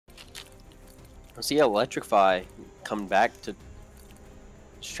I see Electrify come back to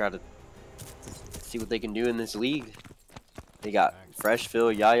just try to see what they can do in this league. They got Fresh,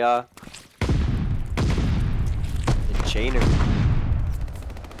 Phil, Yaya, and Chainer.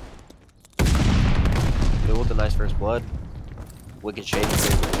 Phil with a nice first blood. Wicked Chainer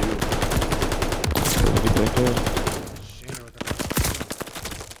too.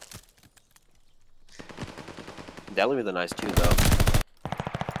 Deli with a nice 2 though.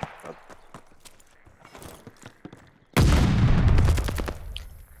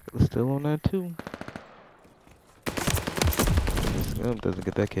 Still on that too. Doesn't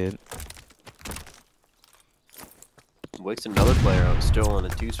get that kid. Wick's another player. I'm still on a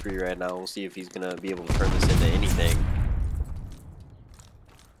 2 spree right now. We'll see if he's gonna be able to turn this into anything.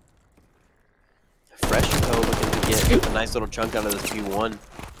 Fresh though looking to get a nice little chunk out of this P1.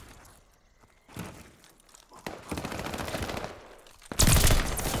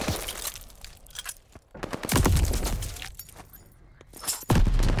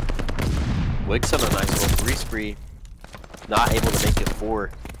 Wick's on a nice little 3 spree. Not able to make it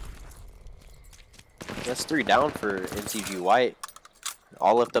 4. That's 3 down for MCG White.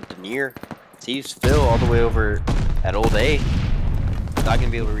 All left up to near. Sees Phil all the way over at Old A. Not gonna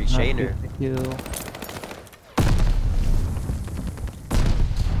be able to reach Shaner.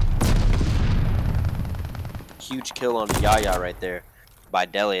 Huge kill on Yaya right there by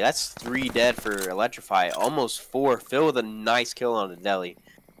Deli. That's 3 dead for Electrify. Almost 4. Phil with a nice kill on the Deli.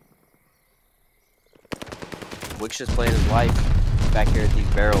 Wick's just playing his life back here at these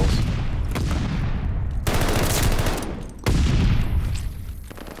barrels.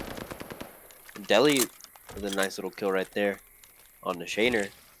 Deli with a nice little kill right there on the Shaner.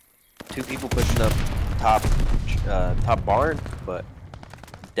 2 people pushing up top barn, but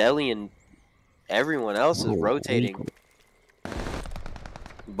Deli and everyone else is rotating.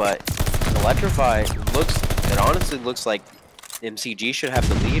 But Electrify it honestly looks like MCG should have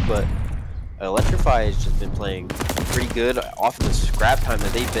the lead, but Electrify has just been playing pretty good off of the scrap time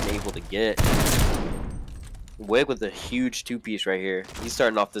that they've been able to get. Wick with a huge 2-piece right here. He's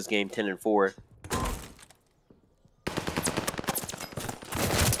starting off this game 10-4.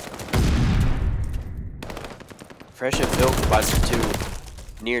 Fresh and Phil combined for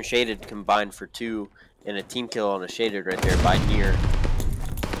 2. Near and Shaded combined for 2. And a team kill on a Shaded right there by Near.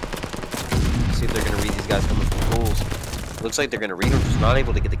 See if they're going to read these guys coming from pools. Looks like they're going to read them, just not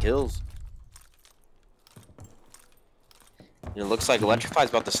able to get the kills. And it looks like Electrify's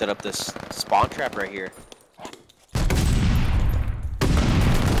about to set up this spawn trap right here.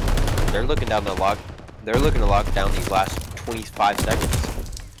 They're looking down the lock. They're looking to lock down these last 25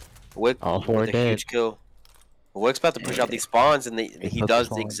 seconds. Wick with a huge kill. Wick's about to push out these spawns, and he does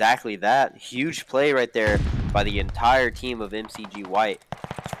exactly that. Huge play right there by the entire team of MCG White.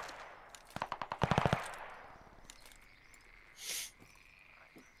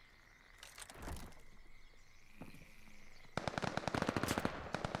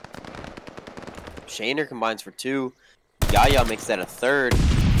 Shaner combines for 2. Yaya makes that a 3rd.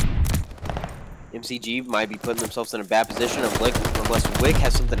 MCG might be putting themselves in a bad position unless Wick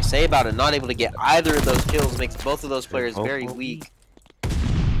has something to say about it. Not able to get either of those kills makes both of those players very weak.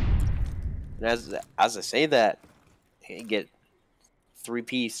 And as I say that, they get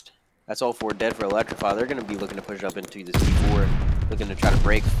 3-pieced. That's all 4 dead for Electrify. They're going to be looking to push up into this P4. Looking to try to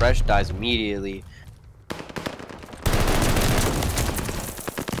break. Fresh dies immediately.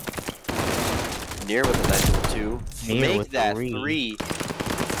 Near with a nice little 2. Make that 3.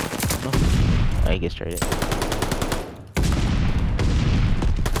 I get straight in.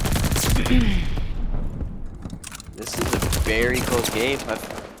 This is a very close game.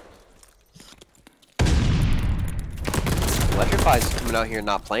 Electrify's coming out here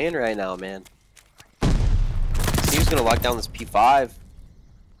not playing right now, man. See who's gonna lock down this P5.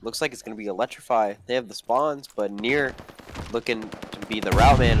 Looks like it's gonna be Electrify. They have the spawns, but Near looking to be the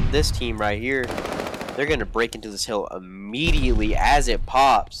route man of this team right here. They're gonna break into this hill immediately as it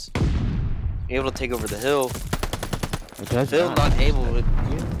pops. Able to take over the hill. Phil not able to.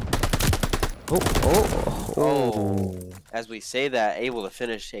 Oh. As we say that, able to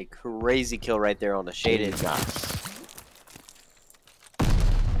finish a crazy kill right there on the Shaded.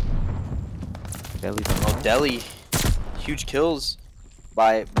 Oh, Deli. Huge kills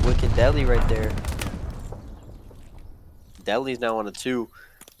by Wicked Deli right there. Deli's now on a 2.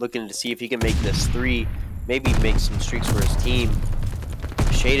 Looking to see if he can make this 3. Maybe make some streaks for his team.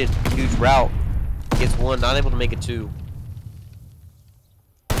 Shaded, huge route. Gets 1, not able to make it 2.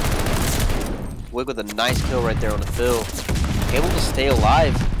 Wick with a nice kill right there on the Phil. Able to stay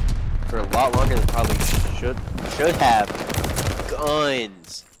alive for a lot longer than probably should have.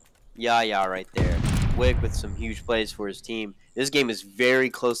 Guns. Yeah, right there. Wick with some huge plays for his team. This game is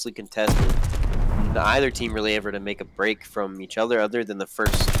very closely contested. Neither team really ever to make a break from each other than the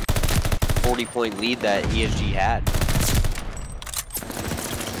first 40-point lead that ESG had.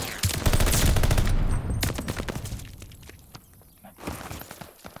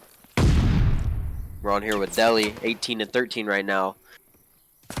 We're on here with Deli, 18 and 13 right now.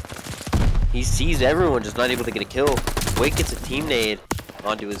 He sees everyone, just not able to get a kill. Wick gets a team nade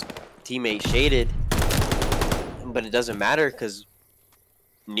onto his teammate Shaded, but it doesn't matter because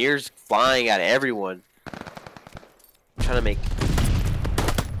Near's flying at everyone. Trying to make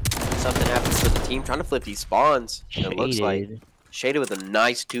something happen for the team, trying to flip these spawns. It looks like Shaded with a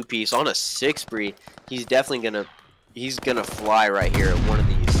nice 2-piece on a 6-spree. He's definitely gonna fly right here at one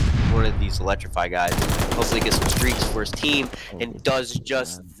of these electrify guys. Hopefully get some streaks for his team, and does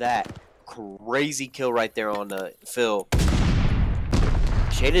just that. Crazy kill right there on the Phil.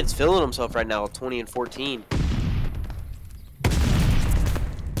 Shaded's filling himself right now with 20 and 14.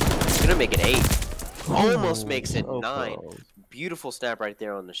 He's gonna make it 8. Almost makes it 9. Beautiful snap right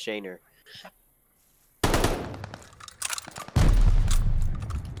there on the Shaner.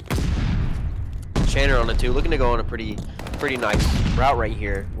 Shaner on the 2, looking to go on a pretty nice route right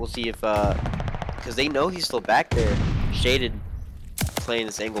here. We'll see if because they know he's still back there. Shaded playing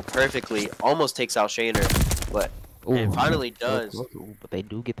this angle perfectly, almost takes out Shaner, but it finally does. But they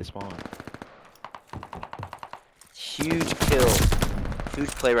do get the spawn. Huge kill, huge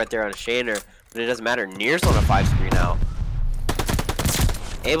play right there on Shaner, but it doesn't matter. Near's on a 5-spree now.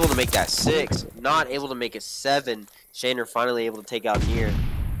 Able to make that 6, not able to make it 7. Shaner finally able to take out Near.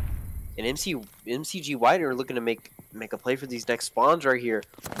 And MCG White are looking to make a play for these next spawns right here.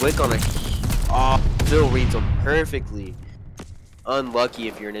 Wick on a Phil reads them perfectly. Unlucky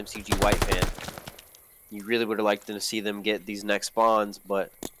if you're an MCG White fan. You really would have liked to see them get these next spawns,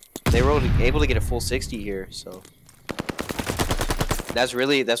 but they were able to get a full 60 here. So that's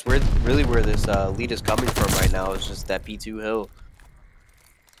really where this lead is coming from right now. It's just that P2 hill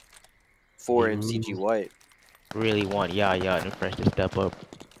for MCG White. Really want and Fresh to step up.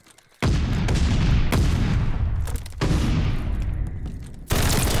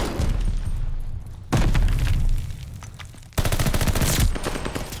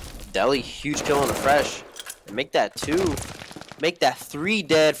 Deli, huge kill on the Fresh. And make that 2. Make that 3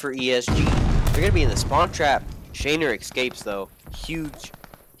 dead for ESG. They're going to be in the spawn trap. Shaner escapes, though. Huge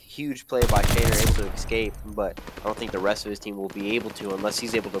play by Shaner, able to escape. But I don't think the rest of his team will be able to unless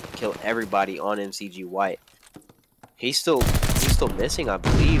he's able to kill everybody on MCG White. He's still missing, I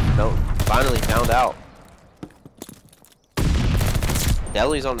believe. No, finally found out.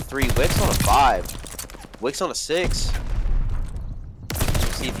 Deli's on a 3. Wick's on a 5. Wick's on a 6.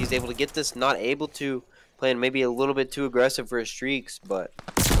 See if he's able to get this. Not able to. Playing maybe a little bit too aggressive for his streaks, but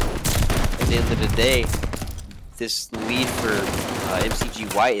at the end of the day, this lead for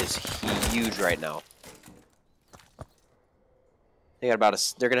MCG White is huge right now. They're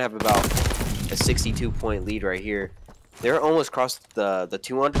gonna have about a 62-point lead right here. They're almost crossed the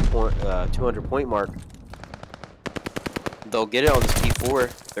 200 point mark. They'll get it on this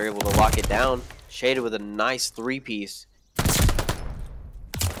P4. They're able to lock it down. Shaded with a nice 3-piece.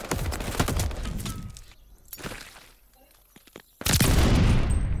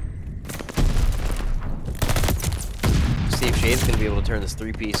 See if Shade's gonna be able to turn this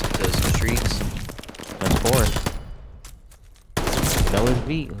 3-piece into some streaks. That's 4. No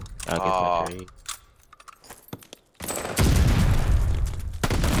SV. I'll get that trade.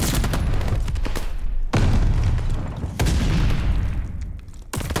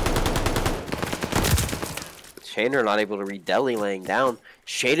 Shaner not able to read Deli laying down.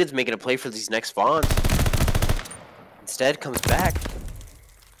 Shaded's making a play for these next spawns. Instead comes back.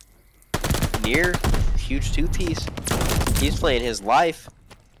 Near, huge 2-piece. He's playing his life.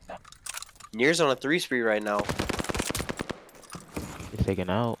 Near's on a 3-spree right now. He's taken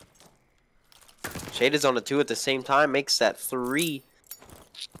out. Shaded's on a 2 at the same time, makes that 3.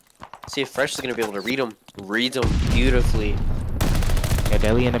 See if Fresh is gonna be able to read him. Reads him beautifully. Got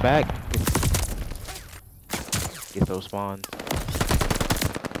Deli in the back. Get those spawns.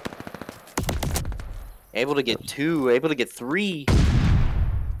 Able to get 2, able to get 3.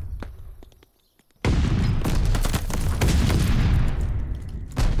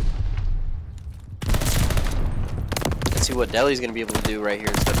 Let's see what Deli's gonna be able to do right here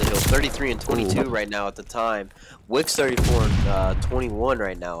instead of the hill. 33 and 22 right now at the time. Wick's 34 and 21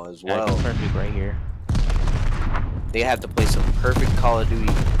 right now as well. Perfect right here. They have to play some perfect Call of Duty.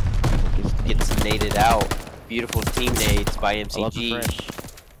 Gets naded out. Beautiful team nades by MCG.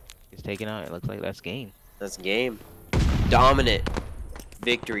 He's taken out. It looks like that's game. That's game. Dominant.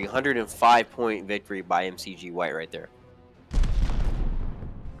 victory, 105-point victory by MCG White right there.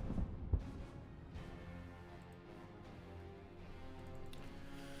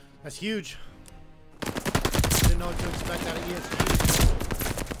 That's huge. Didn't know what to expect out of ESG.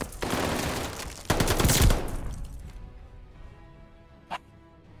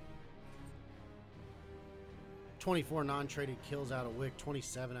 24 non-traded kills out of Wick,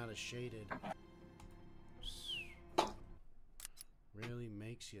 27 out of Shaded. Really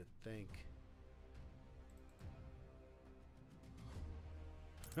makes you think.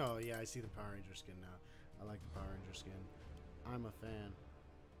 Oh yeah, I see the Power Ranger skin now. I like the Power Ranger skin. I'm a fan.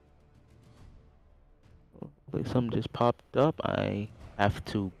 Like something just popped up. I have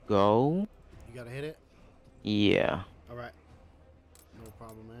to go. You gotta hit it? Yeah. Alright. No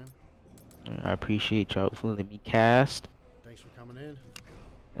problem, man. I appreciate y'all for letting me cast. Thanks for coming in.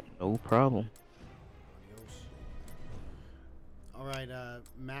 No problem. Adios. Alright,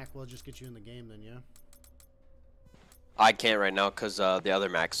 Mac, we'll just get you in the game then, yeah? I can't right now because the other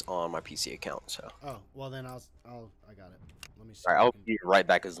Mac's on my PC account. So. Oh, well then I got it. Let me see. All right, I'll be right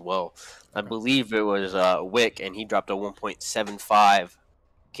back as well. Okay. I believe it was Wick, and he dropped a 1.75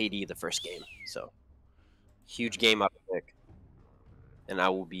 KD the first game. So, huge game out of Wick. And I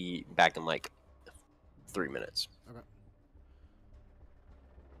will be back in like 3 minutes. Okay.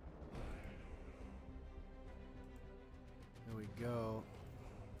 Here we go.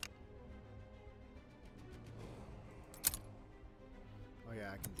 Oh yeah,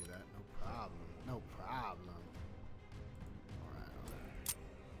 I can do that. No problem. No problem. Alright.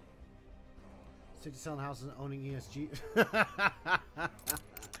 60 selling houses and owning ESG.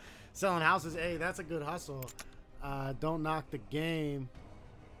 Selling houses, hey, that's a good hustle. Don't knock the game.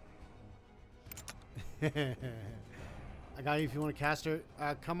 I got you if you want to cast her.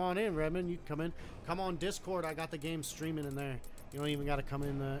 Come on in, Redmond. You can come in. Come on Discord. I got the game streaming in there. You don't even got to come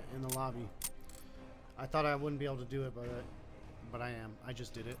in the lobby. I thought I wouldn't be able to do it, but I am. I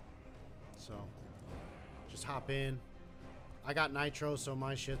just did it. So just hop in. I got nitro, so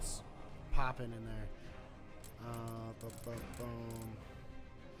my shit's popping in there. Boom.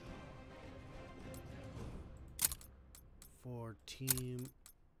 For team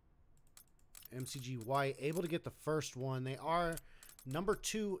MCG White, able to get the first one. They are number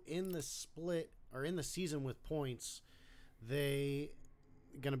 2 in the split or in the season with points. They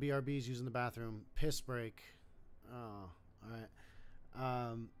gonna be RBs using the bathroom. Piss break. Oh, all right.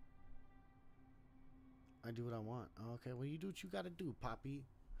 I do what I want. Okay, well you do what you gotta do, Poppy.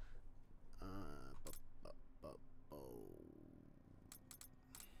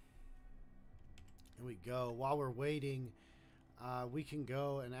 Here we go. While we're waiting, we can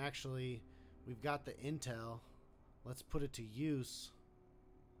go and actually, we've got the intel. Let's put it to use.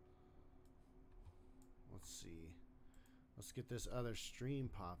 Let's see. Let's get this other stream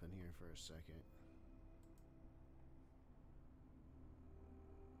popping here for a second.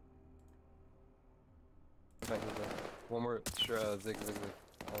 One more, sure, zig.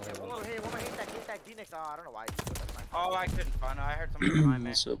 Oh, hey, one more hit that D next. Oh, I don't know why. Oh, I couldn't find it. I heard somebody behind me.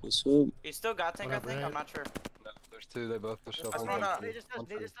 What's up, what's up? He still got tank, I think. I'm not sure. No, there's two, they both just I spawned out.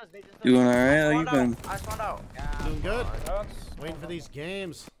 Doing alright? How you been? I spawned out. Doing good. Waiting for these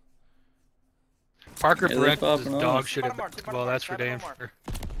games. Parker Yeah, Brett they're is popping dog off. shit at basketball, that's for damn sure.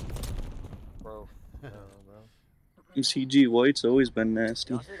 Bro. MCG White's always been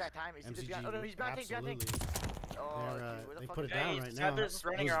nasty. MCG, absolutely. They put it down right now. It was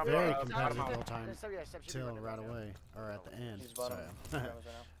running very around competitive the whole time till right away, or at the end. So.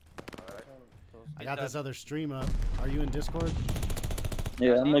 I got this other stream up. Are you in Discord?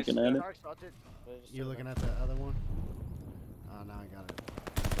 Yeah, I'm looking at it. You looking at the other one? Oh, now I got it.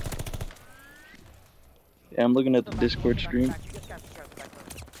 Yeah, I'm looking at the Discord stream.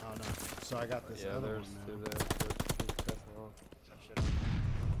 Oh no. So I got this other one now.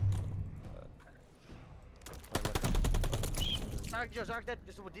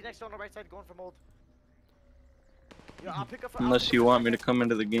 Unless you want me to come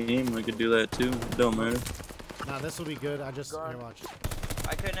into the game, I could do that too. It don't matter. Nah, this will be good. I just here, watch.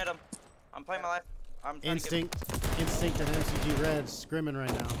 I couldn't hit him. I'm playing my life. I'm Instinct and MCG Red scrimming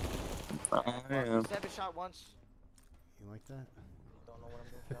right now. Yeah. Shot once. You like that? Don't know what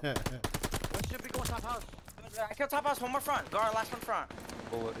I'm doing. What should be going top house? I killed top house, one more front. Guard, last one front.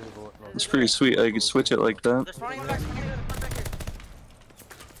 Bullet. No. It's pretty sweet. I could switch it like that. They're spawning him back.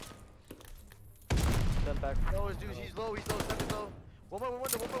 Back. No, dude, he's low, second low. One more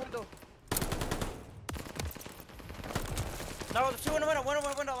window. No, there's two in the window,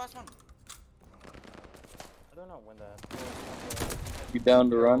 last one. I don't know when that. You down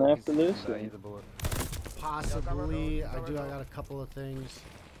to run after this? Nah, he's a bullet. Possibly. I got a couple of things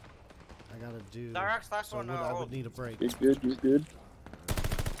I gotta do. Direct last So one. I would need a break. You're good, you're good.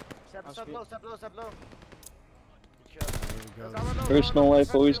 Step low, step low, step low. There we go. Personal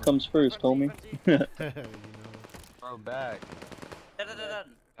life always comes first, homie. You know. Bro, back. Da-da-da-da.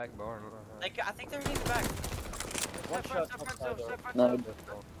 Back barn. Like, I think they're in the back. One shot outside door. No, no,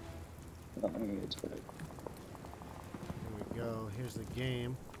 it's back. Here we go. Here's the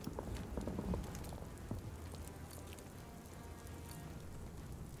game.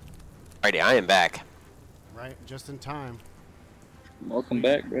 Alrighty, I am back. Right, just in time. Welcome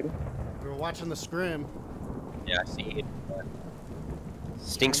back, brother. We were watching the scrim. Yeah, I see it.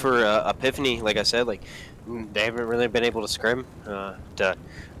 Stinks for Epiphany, like I said. Like they haven't really been able to scrim to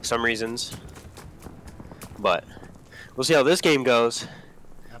some reasons, but we'll see how this game goes.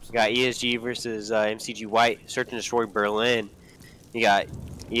 You got ESG versus MCG White. Search and destroy Berlin. You got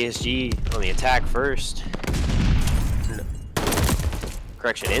ESG on the attack first.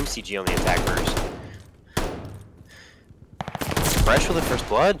 Correction, MCG on the attack first. Fresh with the first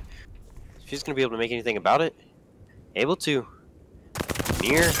blood. If he's gonna be able to make anything about it, able to.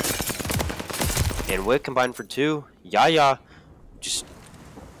 Near and Wick combined for 2. Yaya just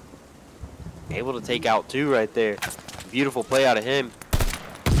able to take out 2 right there. Beautiful play out of him.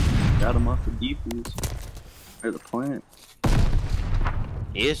 Got him off the defuse. Or the plant.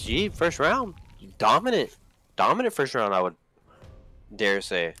 ESG first round, dominant first round, I would dare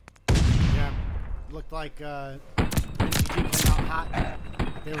say. Yeah, looked like NCG came out hot.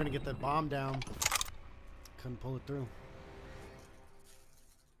 They were gonna get the bomb down. Couldn't pull it through.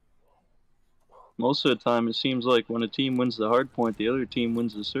 Most of the time, it seems like when a team wins the hard point, the other team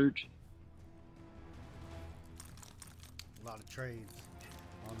wins the search. A lot of trades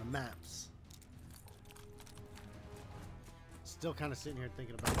on the maps. Still kind of sitting here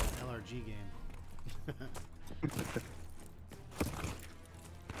thinking about that LRG game.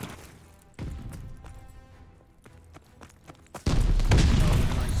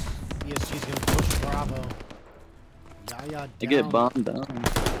 ESG's gonna push Bravo. Yaya down. They get bombed down.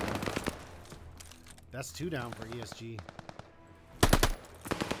 That's 2 down for ESG.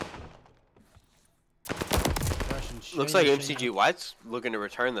 Looks like MCG White's looking to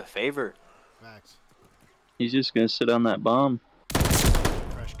return the favor. Facts. He's just gonna sit on that bomb.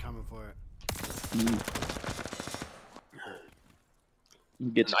 Fresh coming for it. He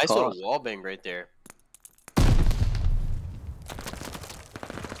gets Nice caught. little wall bang right there.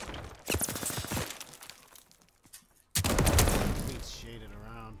 He's shaded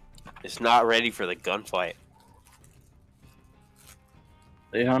around. It's not ready for the gunfight.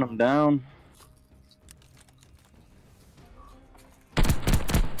 They hunt him down.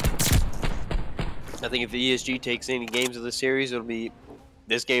 I think if the ESG takes any games of the series, it'll be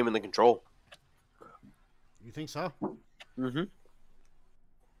this game and the control. You think so? Mm-hmm.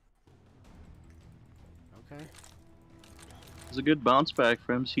 Okay. It's a good bounce back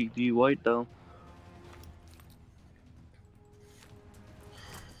for MCG White, though.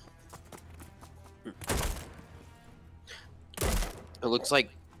 It looks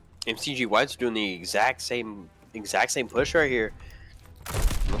like MCG White's doing the exact same push right here.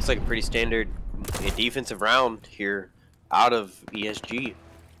 Looks like a pretty standard defensive round here out of ESG.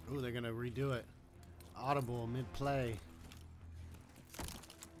 Ooh, they're gonna redo it. Audible mid-play.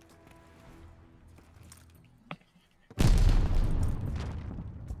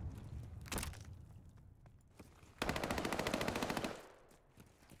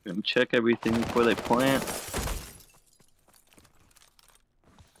 Gonna check everything before they plant.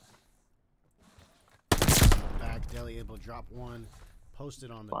 Back, Deli able to drop 1. Posted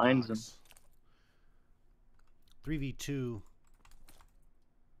on the Finds box. him. 3v2.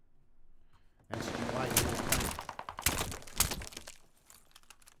 MCG White.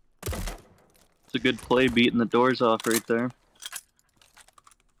 It's a good play beating the doors off right there.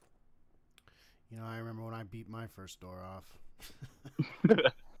 You know, I remember when I beat my first door off.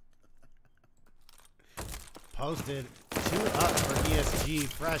 Posted 2 up for ESG.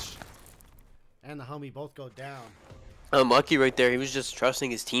 Fresh and the homie both go down. Unlucky right there. He was just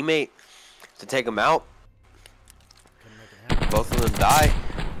trusting his teammate to take him out. Couldn't make it happen. Both of them die.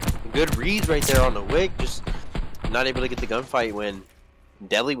 Good reads right there on the Wick. Just not able to get the gunfight when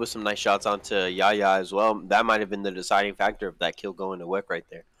Deli with some nice shots onto Yaya as well. That might have been the deciding factor of that kill going to Wick right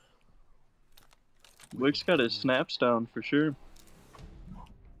there. Wick's got his snaps down for sure.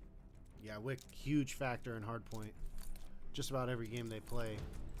 Yeah, Wick, huge factor in hardpoint. Just about every game they play.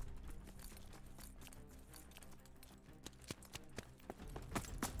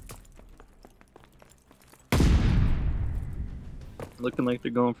 Looking like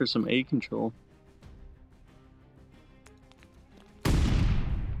they're going for some A control.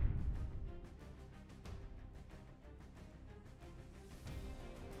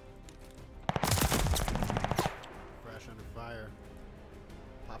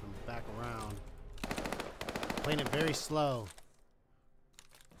 very slow.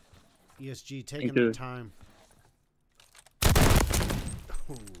 ESG taking their time.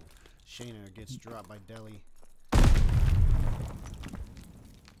 Ooh, Shayner gets dropped by Deli. I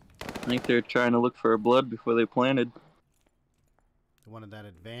think they're trying to look for a blood before they planted. They wanted that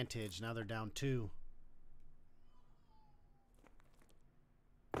advantage. Now they're down 2.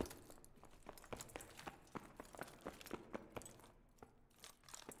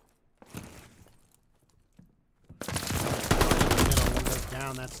 One goes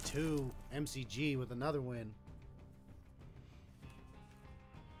down. That's 2. MCG with another win.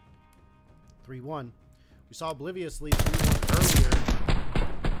 3-1. We saw Oblivious lead 3-1 earlier.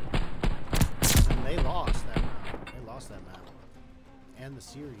 And they lost that map. They lost that map. And the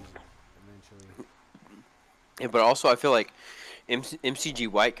series eventually. Yeah, but also I feel like MCG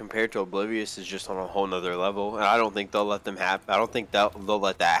White compared to Oblivious is just on a whole nother level, and I don't think they'll let them happen. I don't think they'll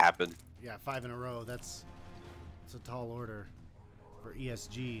let that happen. Yeah, 5 in a row. That's a tall order for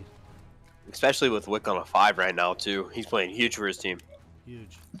ESG. Especially with Wick on a 5 right now too. He's playing huge for his team.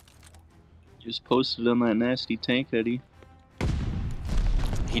 Huge. Just posted on that nasty tank, Eddie.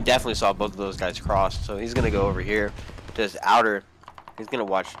 He definitely saw both of those guys cross, so he's gonna go over here to his outer. He's gonna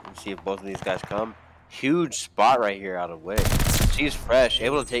watch and see if both of these guys come. Huge spot right here out of Wick. She's fresh,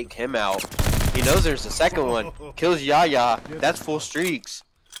 able to take him out. He knows there's a second one. Kills Yaya. That's full streaks.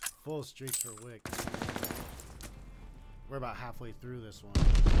 Full streaks for Wick. We're about halfway through this one.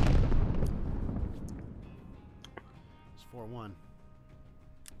 It's 4-1.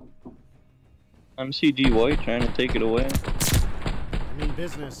 MCG White trying to take it away. I mean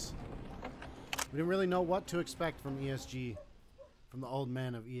business. We didn't really know what to expect from ESG. From the old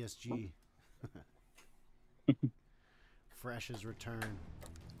man of ESG. Fresh's return.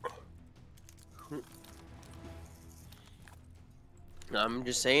 I'm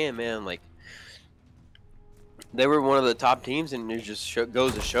just saying, man, like, they were one of the top teams, and it just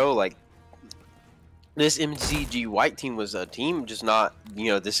goes to show, like, this MCG White team was a team, just not,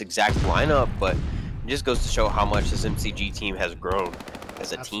 you know, this exact lineup, but it just goes to show how much this MCG team has grown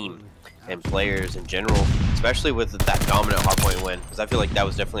as a team and players in general, especially with that dominant hardpoint win, because I feel like that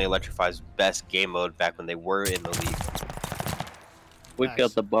was definitely Electrify's best game mode back when they were in the league. We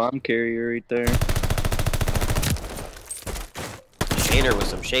got the bomb carrier right there. Shayner with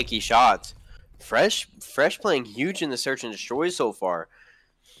some shaky shots. Fresh playing huge in the search and destroy so far,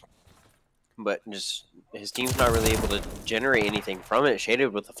 but just his team's not really able to generate anything from it.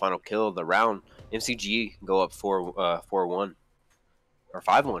 Shaded with the final kill of the round. MCG go up 4-1 or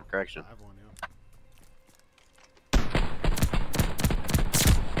 5-1, correction. 5-1, yeah.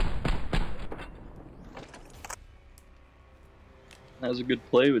 That was a good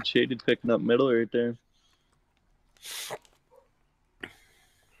play with Shaded picking up middle right there.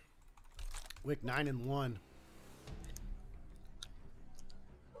 Wick 9-1.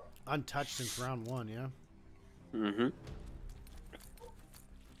 Untouched since round 1, yeah? Mm-hmm.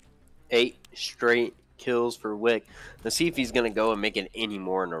 8 straight kills for Wick. Let's see if he's going to go and make it any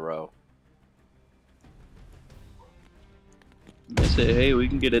more in a row. They say, hey, we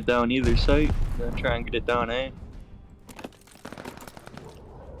can get it down either site. Then try and get it down A.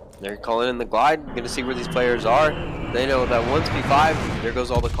 They're calling in the glide. Going to see where these players are. They know that once P5, there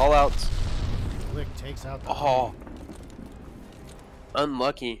goes all the callouts. Wick takes out the Oh.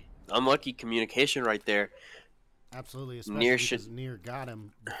 Unlucky. Unlucky communication right there. Absolutely, especially Near because Near got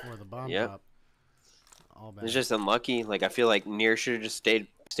him before the bomb Yep. drop. All bad. It's just unlucky. Like, I feel like Near should have just stayed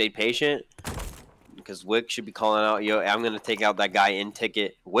patient, because Wick should be calling out, yo, I'm going to take out that guy in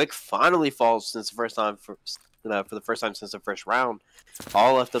ticket. Wick finally falls since the first time for the first time since the first round.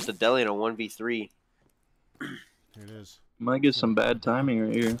 All left up to Deli in a 1v3. Here it is. Might get some bad timing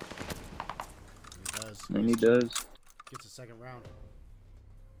right here. He does. And he does. Gets a second round.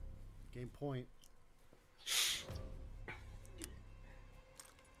 Game point.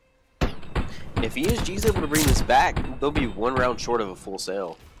 If ESG's able to bring this back, they'll be 1 round short of a full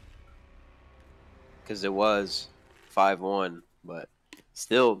sale. Because it was 5-1, but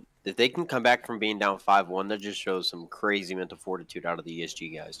still, if they can come back from being down 5-1, that just shows some crazy mental fortitude out of the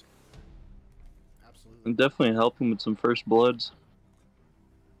ESG guys. Absolutely. And definitely help him with some first bloods.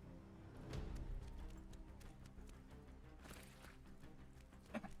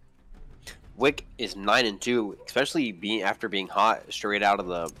 Wick is 9-2, especially after being hot straight out of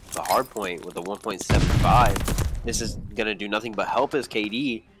the hard point with a 1.75. This is gonna do nothing but help his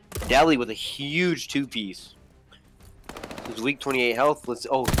KD. Deli with a huge 2-piece. He's weak 28 health. Let's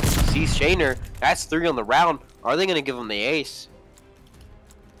see Shayner. That's 3 on the round. Are they gonna give him the ace?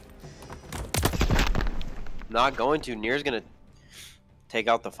 Not going to. Near's gonna take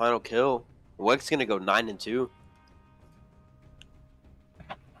out the final kill. Wick's gonna go 9-2.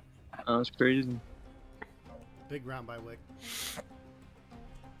 That was crazy. Big round by Wick.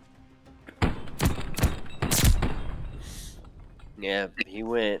 Yeah, he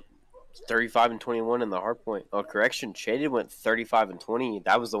went 35 and 21 in the hard point. Oh, correction, Shaded went 35 and 20.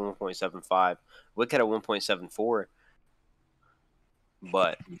 That was the 1.75. Wick had a 1.74,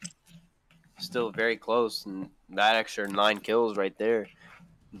 but still very close. And that extra 9 kills right there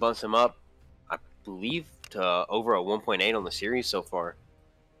bumps him up, I believe, to over a 1.8 on the series so far.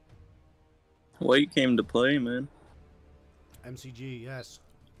 White came to play, man. MCG, yes,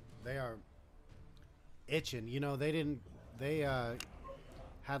 they are itching. You know, they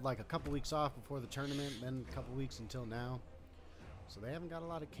had like a couple weeks off before the tournament, then a couple weeks until now, so they haven't got a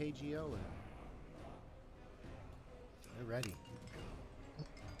lot of KGL in. They're ready.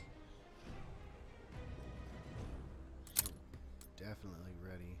 Definitely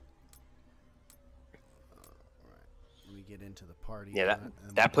ready. All right, let me get into the party. Yeah,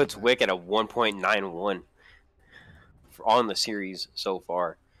 that puts Wick at a 1.91 on the series so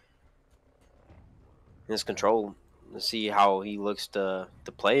far. His control. Let's see how he looks to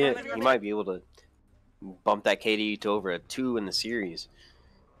play it. He might be able to bump that KD to over a 2 in the series.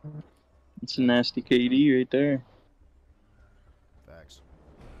 It's a nasty KD right there. Facts.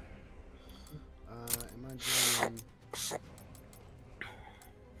 Am I doing...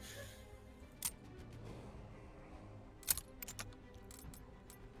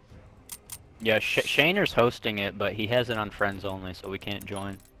 Yeah, Shaner's hosting it, but he has it on friends only, so we can't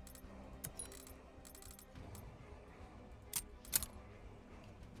join.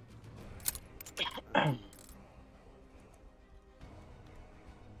 I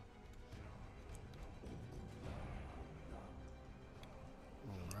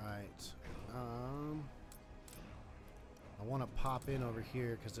want to pop in over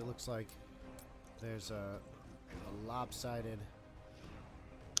here because it looks like there's a lopsided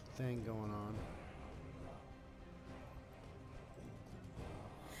thing going on.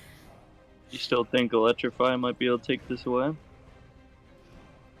 You still think Electrify might be able to take this away?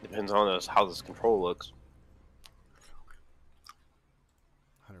 Depends on how this control looks.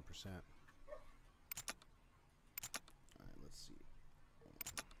 100%. Alright, let's see.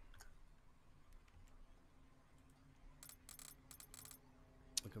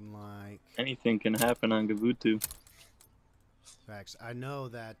 Looking like... Anything can happen on Gavutu. Facts. I know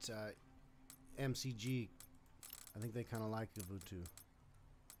that MCG, I think they kind of like Gavutu.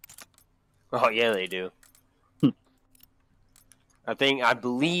 Oh, yeah, they do. I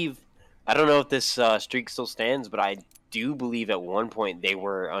believe, I don't know if this streak still stands, but I do believe at one point they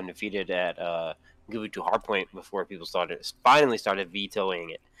were undefeated at Gavutu Hardpoint before people finally started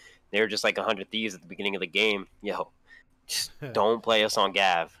vetoing it. They were just like 100 Thieves at the beginning of the game. Yo, just don't play us on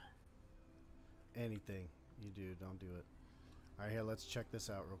Gav. Anything you do, don't do it. Alright, here, let's check this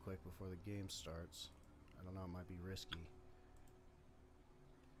out real quick before the game starts. I don't know, it might be risky.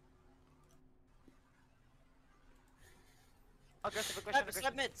 Aggressive, aggressive,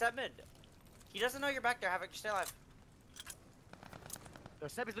 aggressive. Sub mid. He doesn't know you're back there. Havoc, stay alive. The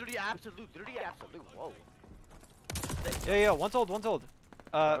Seb is literally absolute, Whoa. Yeah, one's old.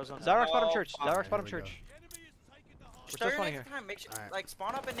 Zyrox bottom church. Zyrox bottom church. We're still spawning here. Time. Make sure, like,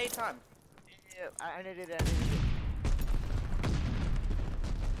 spawn up and nade time. Yeah, I needed it.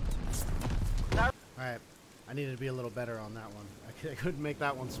 Alright, I needed to be a little better on that one. I couldn't make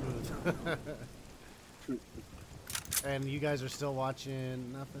that one smooth. And you guys are still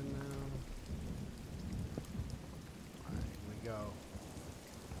watching nothing now? Alright, here we go.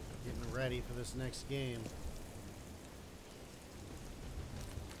 Getting ready for this next game.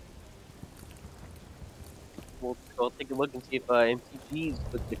 We'll go take a look and see if MTG's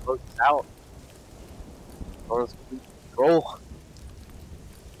look to close this out. On this control.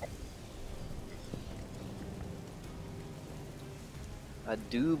 I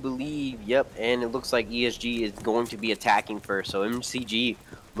do believe, yep, and it looks like ESG is going to be attacking first. So MCG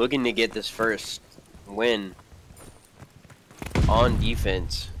looking to get this first win on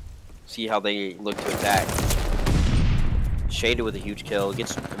defense. See how they look to attack. Shaded with a huge kill.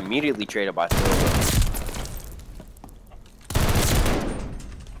 Gets immediately traded by Phil.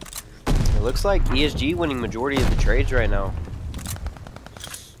 It looks like ESG winning majority of the trades right now.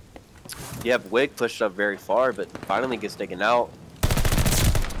 You have Wick pushed up very far, but finally gets taken out.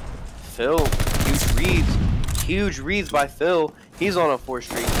 Phil, huge reads by Phil. He's on a 4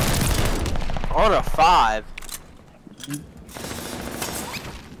 streak. On a 5.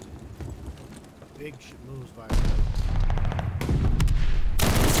 Big moves by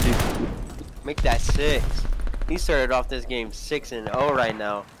Phil. Make that 6. He started off this game 6-0 right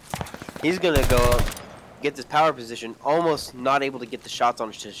now. He's gonna go up get this power position. Almost not able to get the shots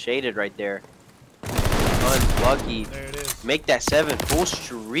on Shaded right there. Unlucky. There it is. Make that 7 full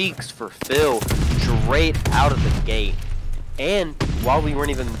streaks for Phil straight out of the gate. And while we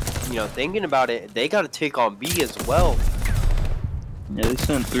weren't even, you know, thinking about it, they got to take on B as well. Yeah, they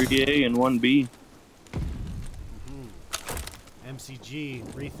sent 3A and 1B. MCG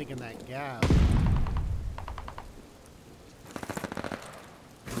rethinking that gap.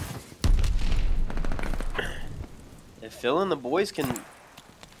 If Phil and the boys can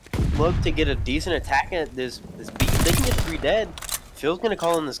look to get a decent attack at this B, they can get 3 dead. Phil's gonna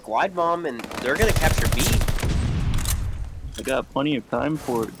call in this glide bomb, and they're gonna capture B. I got plenty of time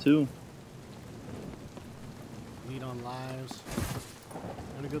for it too. Lead on lives.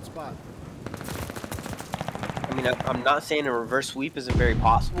 In a good spot. I mean, I'm not saying a reverse sweep isn't very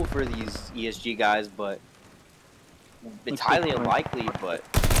possible for these ESG guys, but it's highly unlikely. But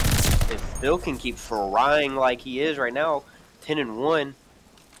if Phil can keep frying like he is right now, 10-1,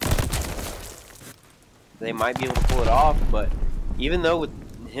 they might be able to pull it off. But even though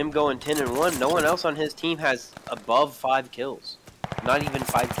with him going 10-1, no one else on his team has above 5 kills. Not even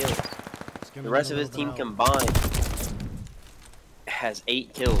 5 kills. The rest of his team combined has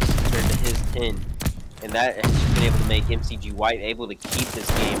 8 kills compared to his 10. And that has just been able to make MCG White able to keep this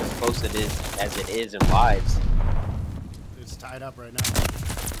game as close as it is in lives. It's tied up right now.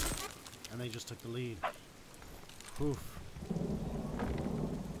 And they just took the lead. Oof.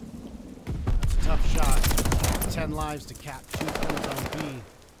 That's a tough shot. 10 lives to cap 2 points on B.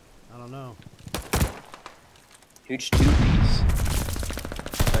 I don't know. Huge 2-piece.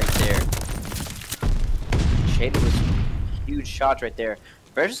 Right there. Shaded was huge shots right there.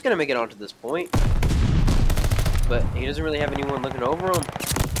 Fresh is going to make it onto this point. But he doesn't really have anyone looking over him.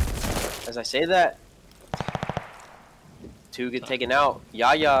 As I say that, 2 get taken out.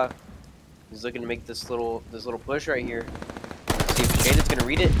 Yaya is looking to make this little push right here. Let's see if Shaded's gonna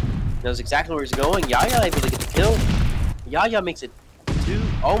read it. Knows exactly where he's going. Yaya able to get the kill. Yaya makes it 2,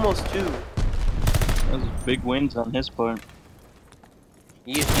 almost 2. Those big wins on his part.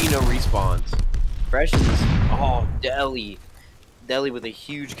 ESG no respawns. Fresh is Deli. Deli with a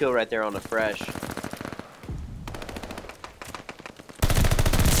huge kill right there on the Fresh.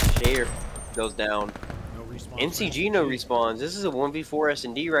 Shader goes down. No respawn. MCG no respawns. This is a 1v4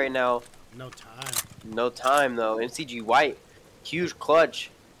 S&D right now. No time. No time though. MCG White, huge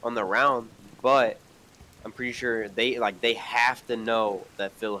clutch on the round, but I'm pretty sure they have to know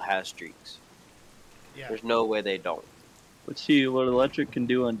that Phil has streaks. Yeah. There's no way they don't. Let's see what Electric can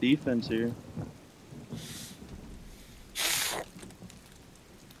do on defense here.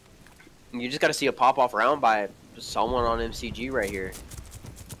 You just got to see a pop-off round by someone on MCG right here.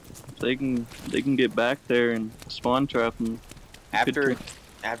 They can get back there and spawn trap them. After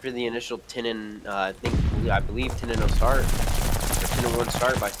the initial 10 and I believe 10-0 start, or 10-1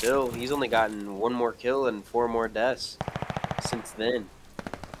 start by Phil, he's only gotten 1 more kill and 4 more deaths since then.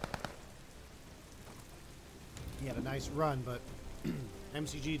 He had a nice run, but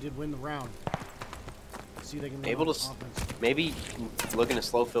MCG did win the round. See they can able to maybe looking to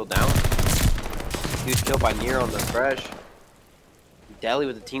slow Phil down. Huge kill by Nier on the Fresh. Deli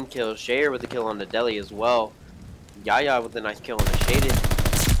with the team kill. Shayer with the kill on the Deli as well. Yaya with a nice kill on the Shaded.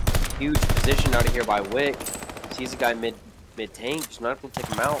 Huge position out of here by Wick. Sees the guy mid tank. Just not able to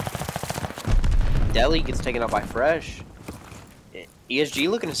take him out. Deli gets taken out by Fresh. ESG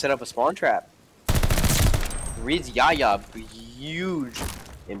looking to set up a spawn trap. Reads Yaya. Huge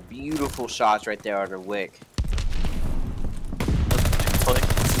and beautiful shots right there out of Wick.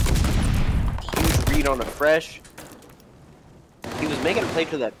 Huge read on the Fresh. He was making a play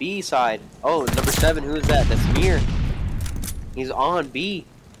to that B side. Oh, number 7, who is that? That's Mir. He's on B.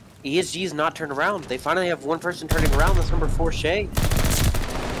 ESG is not turned around. They finally have one person turning around. That's number 4, Shay.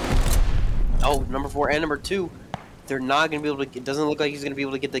 Oh, number 4 and number 2. They're not going to be able to... It doesn't look like he's going to be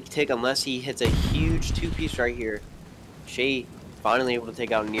able to get the tick unless he hits a huge 2-piece right here. Shay finally able to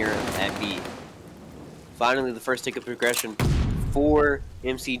take out Nier at B. Finally, the first tick of progression for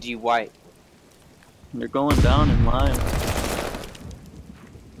MCG White. They're going down in line.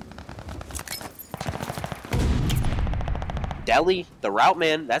 Deli, the route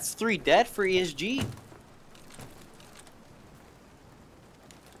man, that's 3 dead for ESG.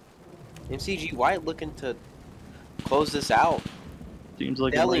 MCG White looking to close this out. Seems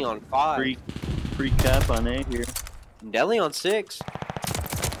like Deli on 5. Free cap on A here. Deli on 6.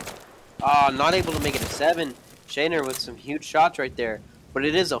 Not able to make it a 7. Shaner with some huge shots right there. But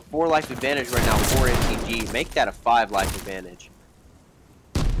it is a 4 life advantage right now for MCG. Make that a 5 life advantage.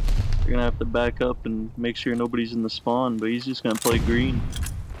 They're gonna have to back up and make sure nobody's in the spawn, but he's just gonna play green.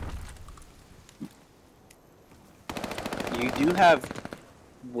 you do have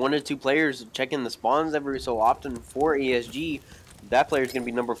 1 or 2 players checking the spawns every so often for ESG. That player is going to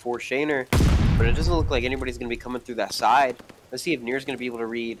be number 4, Shaner. But it doesn't look like anybody's going to be coming through that side. Let's see if Near's going to be able to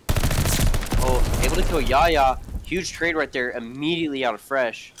read. Oh, able to kill Yaya. Huge trade right there, immediately out of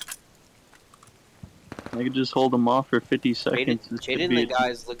Fresh. I could just hold them off for 50 seconds. Jaden and the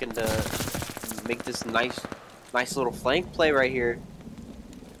guys looking to make this nice little flank play right here.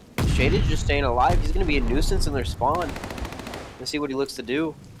 Shaded's just staying alive. He's going to be a nuisance in their spawn. Let's see what he looks to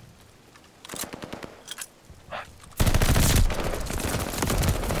do.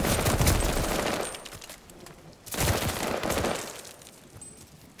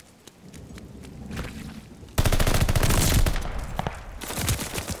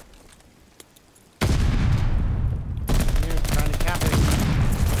 Trying to cap it.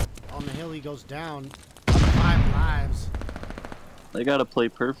 On the hill he goes down. Up 5 lives. They gotta play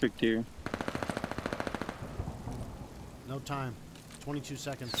perfect here. No time. 22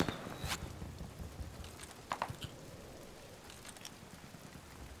 seconds.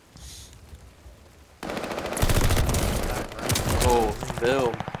 Oh,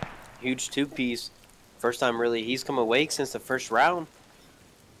 Phil. Huge 2-piece. First time really he's come awake since the first round.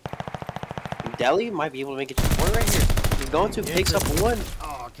 Deli might be able to make it to 1 right here. He's going to, picks up 1.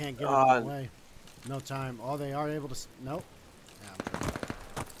 Oh, can't get it in the way. No time. Oh, they are able to... Nope.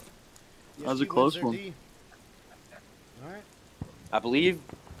 That was a close one. Alright. I believe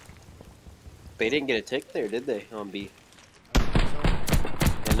they didn't get a tick there, did they, on B?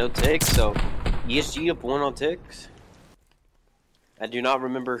 And no ticks, so ESG up 1 on ticks. I do not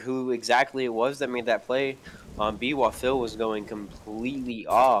remember who exactly it was that made that play on B while Phil was going completely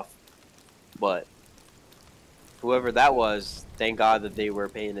off. But whoever that was, thank God that they were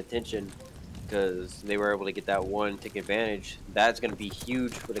paying attention, because they were able to get that 1 tick advantage. That's going to be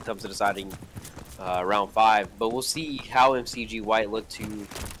huge when it comes to deciding round 5. But we'll see how MCG White look to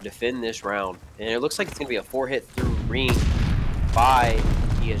defend this round. And it looks like it's going to be a 4-hit through ring by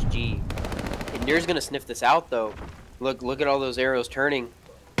ESG. And Near's going to sniff this out, though. Look at all those arrows turning.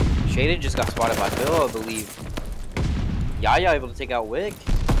 Shaded just got spotted by Phil, I believe. Yaya able to take out Wick.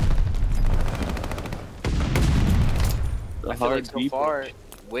 I feel like so far,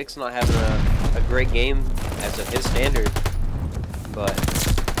 Wick's not having a great game as of his standard, but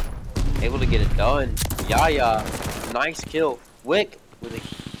able to get it done. Yaya, nice kill. Wick with a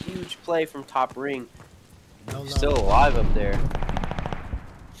huge play from top ring. Still alive up there.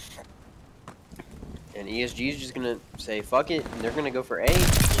 And ESG is just going to say, fuck it, and they're going to go for A.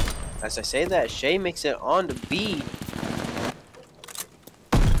 As I say that, Shay makes it on to B.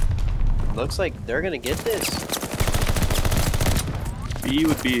 Looks like they're going to get this. B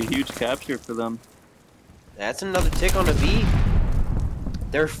would be a huge capture for them. That's another tick on the B.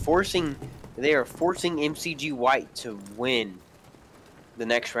 They are forcing MCG White to win the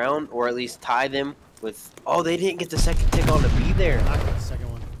next round, or at least tie them with. Oh, they didn't get the second tick on the B there. I got the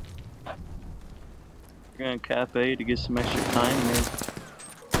second one. You're gonna cap A to get some extra time here.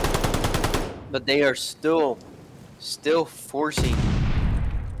 But they are still forcing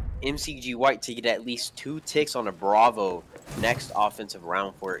MCG White to get at least 2 ticks on a Bravo next offensive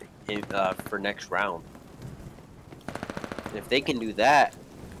round for next round. And if they can do that,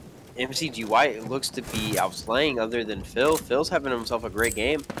 MCG White looks to be outslaying other than Phil. Phil's having himself a great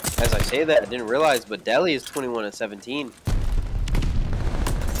game. As I say that, I didn't realize, but Deli is 21-17.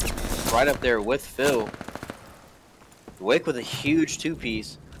 Right up there with Phil. Wick with a huge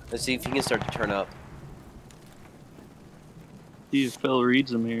 2-piece. Let's see if he can start to turn up. See if Phil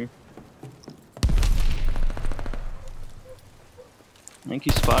reads him here. I think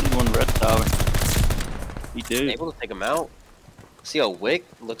he spotted one red tower. He did. Able to take him out. See how Wick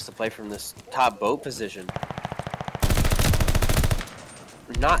looks to play from this top boat position.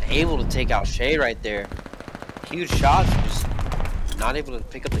 Not able to take out Shay right there. Huge shots, just not able to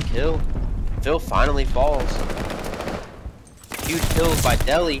pick up the kill. Phil finally falls. Huge kills by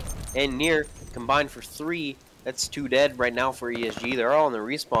Deli and Near combined for 3. That's 2 dead right now for ESG. They're all in the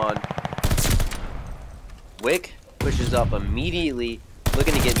respawn. Wick pushes up immediately,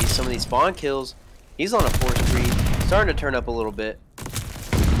 looking to get some of these spawn kills. He's on a 4 streak, starting to turn up a little bit.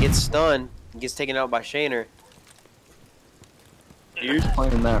 Gets stunned, gets taken out by Shaner. Here's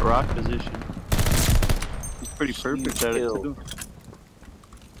playing that rock position. He's pretty perfect at it too.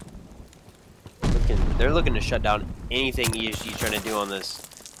 They're looking to shut down anything ESG trying to do on this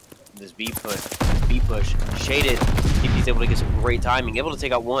B push. Shaded, if he's able to get some great timing, able to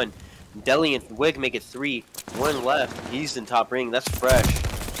take out 1. Deli and Wick make it 3. 1 left. He's in top ring. That's fresh.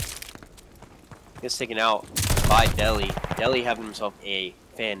 Gets taken out by Deli. Deli having himself a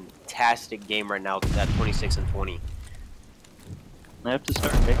fantastic game right now at 26-20. I have to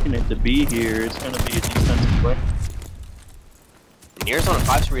start making it to be here. It's gonna be a defensive play. Near's on a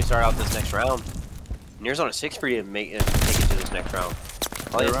 5 spree to start out this next round. Near's on a 6 spree to make it, take it to this next round.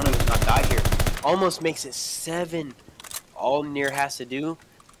 All he has to do is not die here. Almost makes it 7. All Near has to do,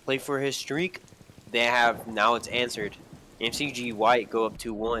 play for his streak. They have, now it's answered. MCG White go up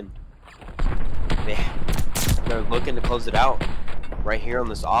 2-1. They're looking to close it out right here on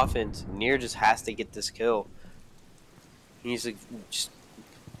this offense. Near just has to get this kill. He needs to just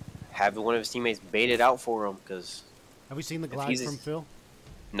have one of his teammates bait it out for him, because... Have we seen the glide from Phil?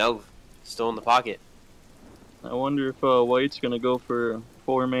 No, still in the pocket. I wonder if White's gonna go for a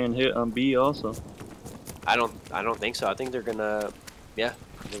 4-man hit on B also. I don't think so. I think they're gonna, yeah,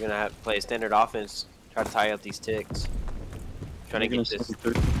 they're gonna have to play a standard offense, try to tie up these ticks, try to get this.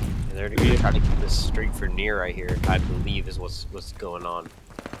 And they're gonna try to keep this streak for Near right here. I believe is what's going on.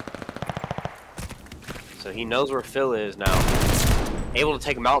 So he knows where Phil is now, able to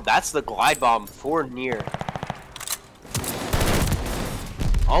take him out. That's the glide bomb for Near.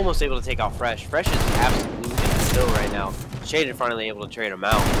 Almost able to take out Fresh. Fresh is absolutely still right now. Shaded finally able to trade him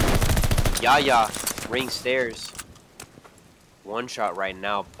out. Yaya, ring stairs. One shot right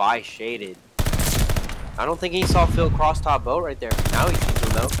now by Shaded. I don't think he saw Phil cross top boat right there. Now he sees him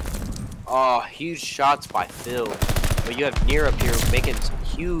though. Oh, huge shots by Phil. But you have Near up here making some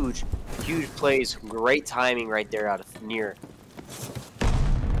huge plays. Great timing right there out of Near.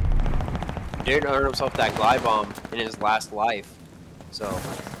 Didn't earn himself that glide bomb in his last life. So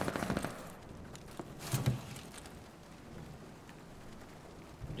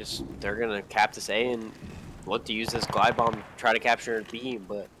just they're gonna cap this A and look to use this glide bomb to try to capture B,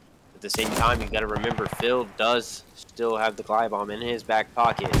 but at the same time you gotta remember Phil does still have the glide bomb in his back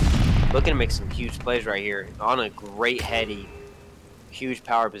pocket. Looking to make some huge plays right here on a great heady, huge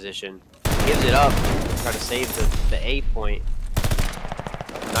power position. Gives it up, try to save the A point.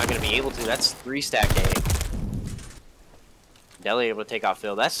 Not gonna be able to. That's 3 stack A. Deli able to take out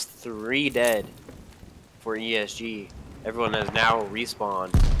Phil. That's 3 dead for ESG. Everyone has now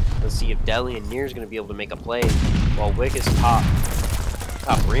respawned. Let's see if Deli and Near is going to be able to make a play while Wick is top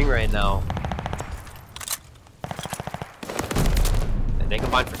ring right now. And they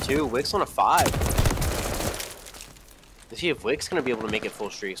combine for 2. Wick's on a 5. Let's see if Wick's going to be able to make it full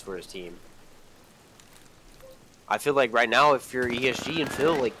streaks for his team. I feel like right now, if you're ESG and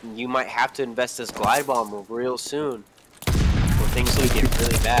Phil, like you might have to invest this glide bomb real soon. Things will get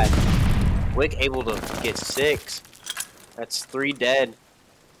really bad. Wick able to get 6. That's 3 dead.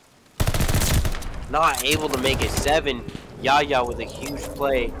 Not able to make it 7. Yaya with a huge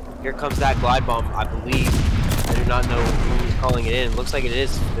play. Here comes that glide bomb, I believe. I do not know who's calling it in. Looks like it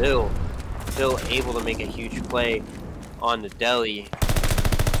is Phil. Phil able to make a huge play on the Deli.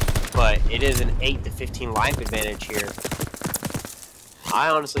 But it is an 8 to 15 life advantage here. I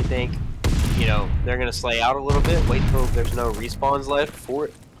honestly think, you know, they're going to slay out a little bit, wait till there's no respawns left for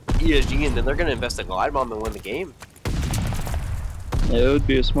ESG, and then they're going to invest a glide bomb and win the game. Yeah, it would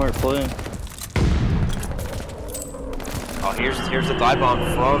be a smart play. Oh, here's the glide bomb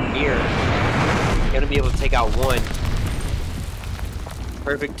from Near. Going to be able to take out 1.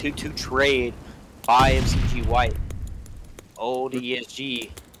 Perfect 2-2 trade by MCG White. Old ESG.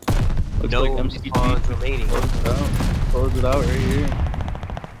 Looks no like MCG respawns remaining. Close it out right here.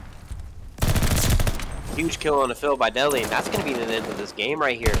 Huge kill on the Phil by Deli, and that's going to be the end of this game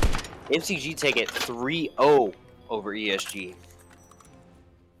right here. MCG take it 3-0 over ESG.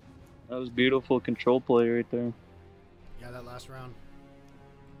 That was beautiful control play right there. Yeah, that last round.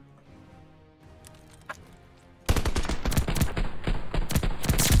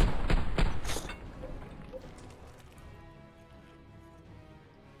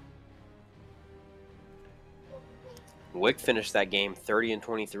 Wick finished that game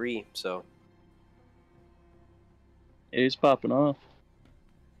 30-23, so. Yeah, he's popping off.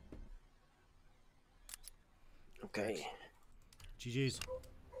 Okay. GG's.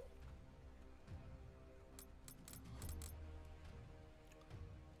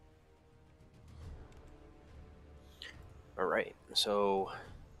 All right, so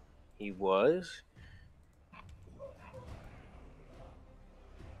he was.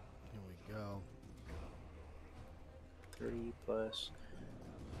 Here we go. 30 plus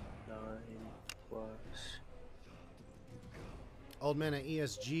 9 plus. Old men at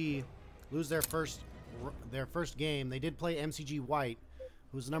ESG lose their first game. They did play MCG White,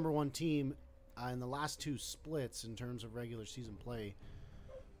 who's the #1 team in the last 2 splits in terms of regular season play.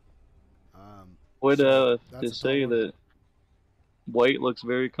 Would so to say that White looks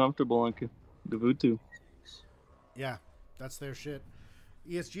very comfortable on Gavutu. Yeah, that's their shit.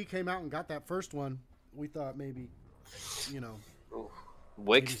 ESG came out and got that first one. We thought maybe, you know,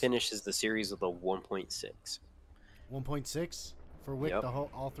 Wick Maybe finishes the series with a 1.6. 1.6 for Wick Yep.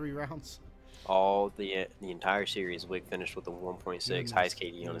 all 3 rounds. All the entire series, Wick finished with a 1.6, Goodness, highest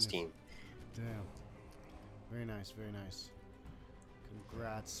KD on his goodness. team. Damn. Very nice, very nice.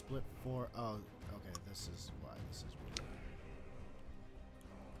 Congrats. Split 4. Oh, okay. This is why this is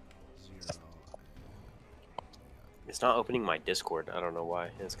weird. 0. It's not opening my Discord. I don't know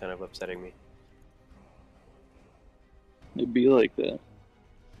why. It's kind of upsetting me. It'd be like that.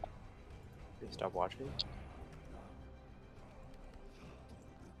 Stop watching. I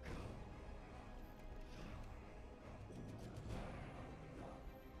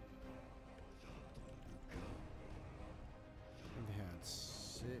think they had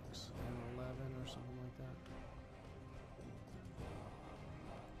 6 and 11 or something like that.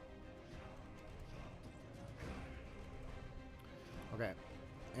 Okay.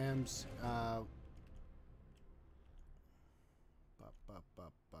 M's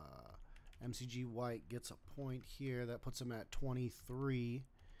MCG White gets a point here. That puts him at 23.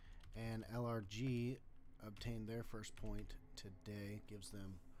 And LRG obtained their first point today. Gives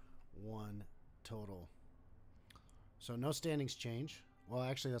them 1 total. So no standings change. Well,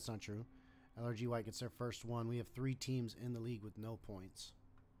 actually, that's not true. LRG White gets their first one. We have 3 teams in the league with no points.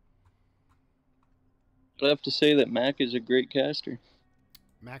 I have to say that Mac is a great caster.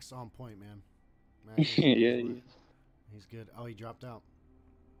 Mac's on point, man. Mac is, Yeah, he's good. Oh, he dropped out.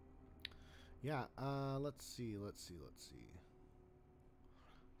 Yeah, let's see.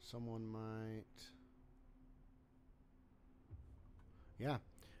 Someone might... Yeah.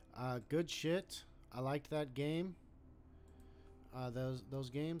 Good shit. I liked that game. Those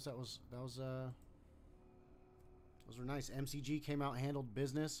games, those were nice. MCG came out, handled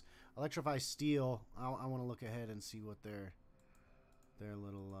business. Electrify Steel, I want to look ahead and see what their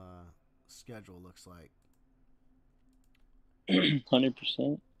little schedule looks like.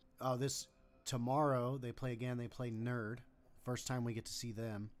 100%. Oh, tomorrow they play again. They play Nerd. First time we get to see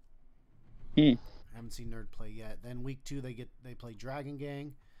them. Haven't seen Nerd play yet. Then week 2 they play Dragon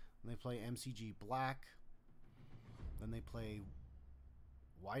Gang. They play MCG Black. Then they play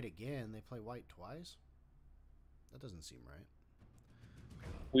White again. They play White twice. That doesn't seem right.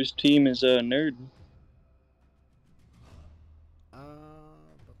 Whose team is Nerd?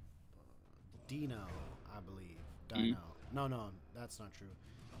 Dino, I believe. Dino. No, that's not true.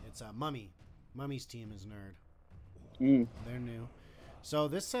 It's Mummy. Mummy's team is Nerd. They're new. So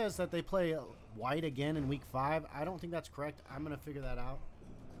this says that they play White again in week 5. I don't think that's correct. I'm gonna figure that out.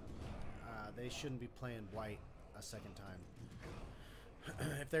 They shouldn't be playing White a second time.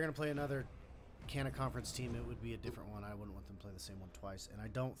 If they're gonna play another Canada Conference team, it would be a different one. I wouldn't want them to play the same one twice. And I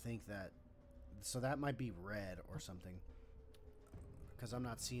don't think that... So that might be Red or something. Because I'm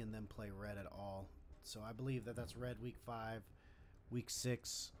not seeing them play Red at all. So I believe that that's Red week 5. Week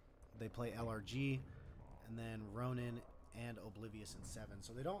 6, they play LRG. And then Ronin and Oblivious in 7.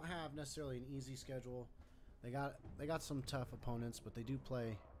 So they don't have necessarily an easy schedule. They got some tough opponents, but they do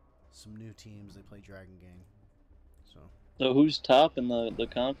play some new teams. They play Dragon Gang. So who's top in the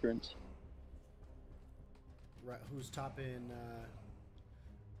conference? Right, who's top in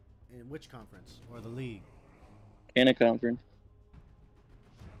which conference or the league? Canada Conference.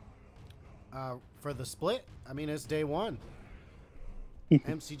 For the split, I mean it's day 1.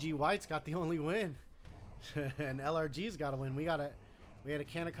 MCG White's got the only win, and LRG's got a win. We had a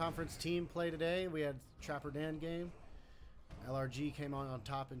Canada Conference team play today. We had Trapper Dan game. LRG came on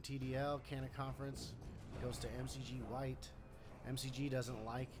top in TDL. Canada Conference goes to MCG White. MCG doesn't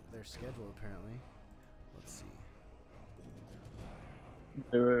like their schedule apparently. Let's see.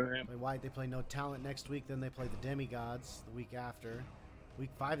 Play White. They play No Talent next week. Then they play the Demigods the week after.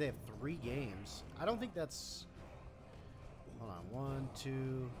 Week 5 they have 3 games. I don't think that's... Hold on. 1,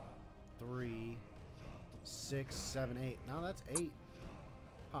 2, 3, 6, 7, 8. No, that's 8.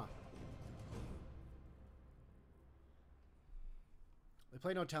 Huh. They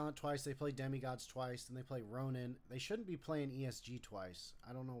play No Talent twice. They play Demigods twice. Then they play Ronin. They shouldn't be playing ESG twice.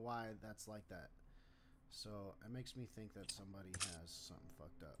 I don't know why that's like that. So it makes me think that somebody has something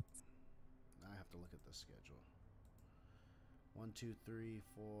fucked up. I have to look at the schedule. 1, 2, 3,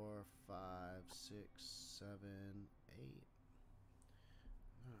 4, 5, 6, 7, 8.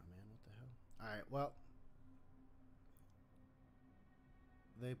 Oh man, what the hell? Alright, well.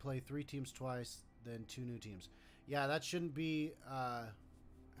 They play 3 teams twice, then 2 new teams. Yeah, that shouldn't be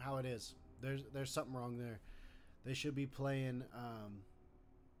how it is. There's something wrong there. They should be playing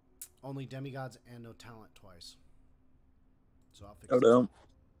only Demigods and No Talent twice. So I'll fix that. I'll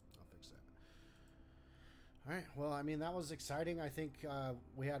fix that. All right. Well, I mean, that was exciting. I think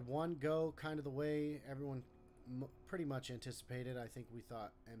we had one go kind of the way everyone pretty much anticipated. I think we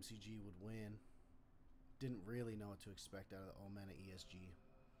thought MCG would win. Didn't really know what to expect out of the Omena ESG.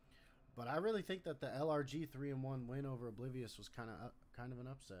 But I really think that the LRG 3-1 win over Oblivious was kind of an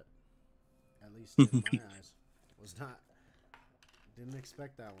upset. At least in my eyes. Was not. Didn't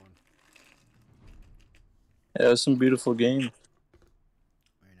expect that one. Yeah, it was some beautiful game.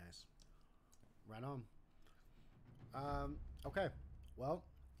 Very nice. Right on. Okay. Well.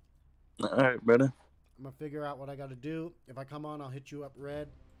 All right, brother. I'm going to figure out what I got to do. If I come on, I'll hit you up, Red.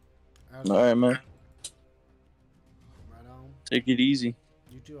 All right, man. Right on. Take it easy.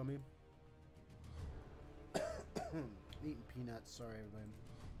 You too, I mean. Eating peanuts. Sorry, everybody.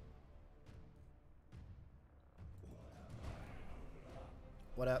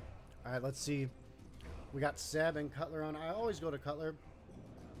 What up? All right, let's see. We got Seb and Cutler on. I always go to Cutler.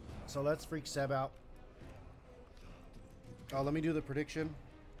 So let's freak Seb out. Oh, let me do the prediction.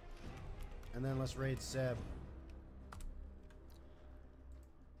 And then let's raid Seb.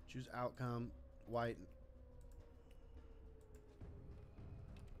 Choose outcome. White.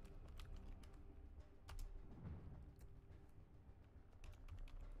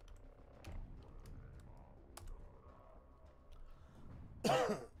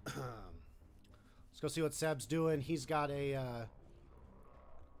 Let's go see what Seb's doing. He's got a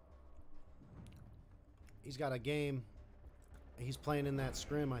game. He's playing in that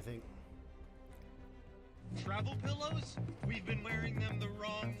scrim, I think. Travel pillows? We've been wearing them the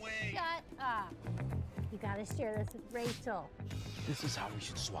wrong way. Shut up. You gotta share this with Rachel. This is how we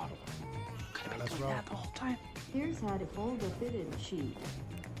should swaddle. Let's roll. The whole time. Here's how to fold a fitted sheet.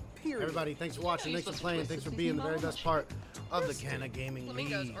 Period. Everybody, thanks for watching, thanks for playing, thanks for being the very best part of the Canna Gaming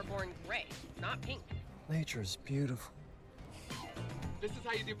Flamingos League. are born gray, not pink. Nature's beautiful. This is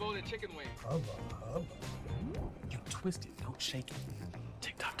how you do bone and chicken wings. You twist it, don't shake it.